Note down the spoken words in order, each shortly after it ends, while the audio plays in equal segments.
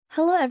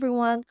Hello,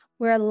 everyone.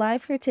 We're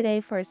live here today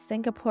for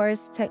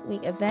Singapore's Tech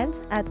Week event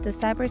at the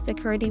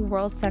Cybersecurity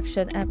World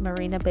section at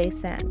Marina Bay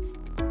Sands.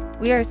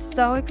 We are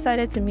so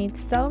excited to meet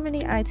so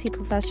many IT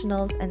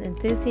professionals and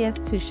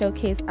enthusiasts to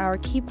showcase our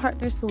key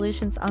partner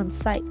solutions on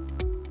site.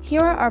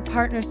 Here are our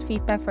partners'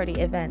 feedback for the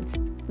event.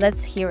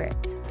 Let's hear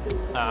it.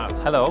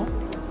 Hello,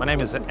 my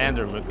name is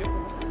Andrew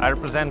Muku. I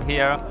represent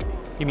here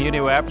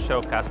ImmuniWeb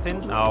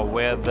Showcasting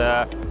with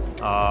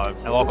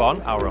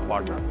LOGON, our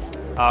partner.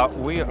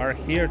 We are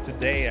here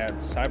today at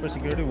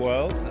Cybersecurity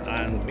World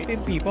and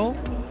meeting people,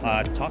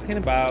 talking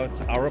about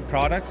our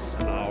products,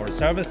 our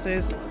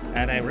services,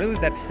 and I'm really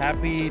that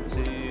happy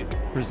to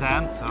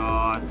present,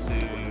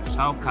 to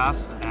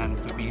showcase,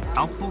 and to be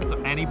helpful to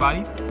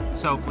anybody.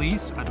 So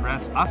please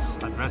address us,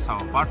 address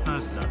our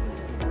partners.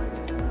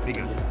 Be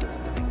good.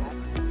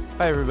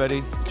 Hi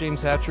everybody,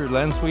 James Hatcher,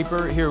 Lens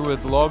Sweeper, here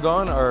with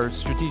LOGON, our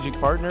strategic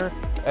partner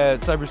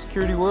at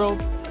Cybersecurity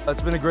World.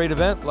 It's been a great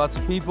event, lots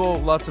of people,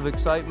 lots of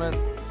excitement,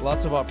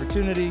 lots of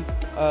opportunity.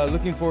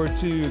 Looking forward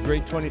to a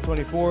great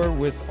 2024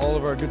 with all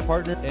of our good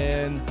partners,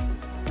 and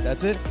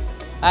that's it.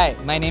 Hi,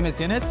 my name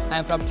is Yunus.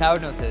 I'm from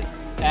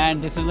CloudNosis.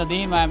 And this is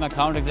Nadeem. I'm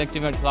account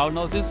executive at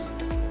CloudNosis.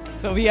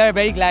 So we are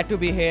very glad to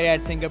be here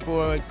at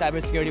Singapore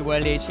Cybersecurity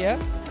World Asia.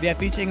 We are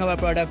featuring our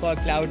product called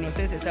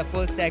CloudNosis. It's a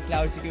full-stack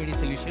cloud security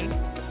solution.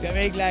 We are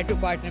very glad to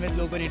partner with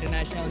LOGON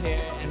International here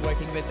and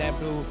working with them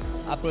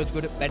to approach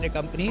better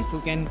companies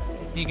who can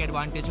take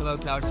advantage of our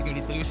cloud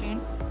security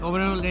solution.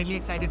 Overall, really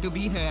excited to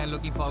be here and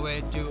looking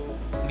forward to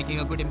making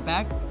a good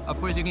impact. Of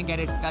course, you can get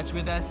in touch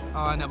with us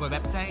on our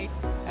website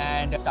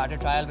and start a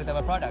trial with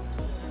our product.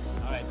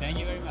 All right, thank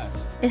you very much.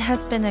 It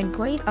has been a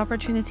great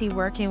opportunity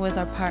working with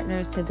our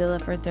partners to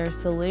deliver their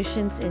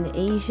solutions in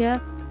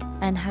Asia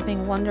and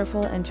having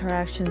wonderful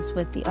interactions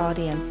with the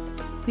audience.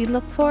 We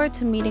look forward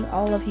to meeting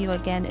all of you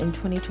again in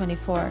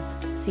 2024.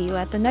 See you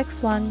at the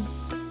next one.